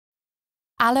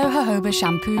Aloe Jojoba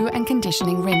Shampoo and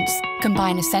Conditioning Rinse.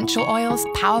 Combine essential oils,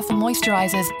 powerful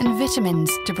moisturizers, and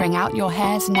vitamins to bring out your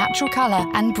hair's natural color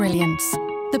and brilliance.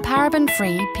 The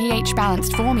paraben-free,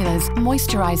 pH-balanced formulas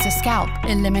moisturize the scalp,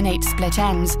 eliminate split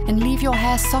ends, and leave your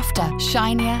hair softer,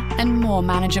 shinier, and more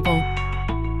manageable.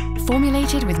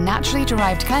 Formulated with naturally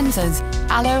derived cleansers,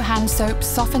 Aloe Hand Soap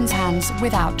softens hands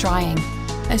without drying.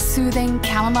 A soothing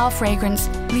chamomile fragrance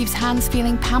leaves hands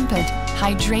feeling pampered,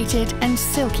 hydrated, and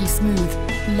silky smooth,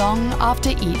 long after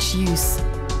each use.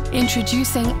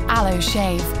 Introducing Aloe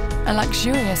Shave, a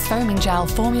luxurious foaming gel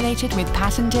formulated with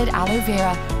patented aloe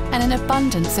vera and an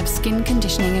abundance of skin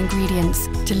conditioning ingredients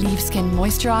to leave skin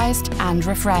moisturized and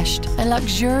refreshed. A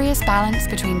luxurious balance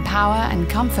between power and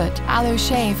comfort, Aloe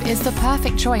Shave is the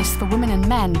perfect choice for women and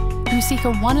men who seek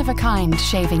a one-of-a-kind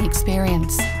shaving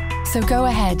experience. So go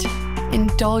ahead,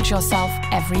 indulge yourself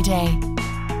every day.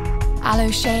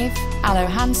 Aloe Shave, Aloe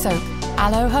Hand Soap,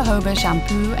 Aloe Jojoba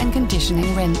Shampoo and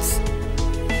Conditioning Rinse.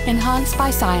 Enhanced by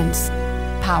science,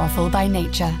 powerful by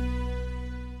nature.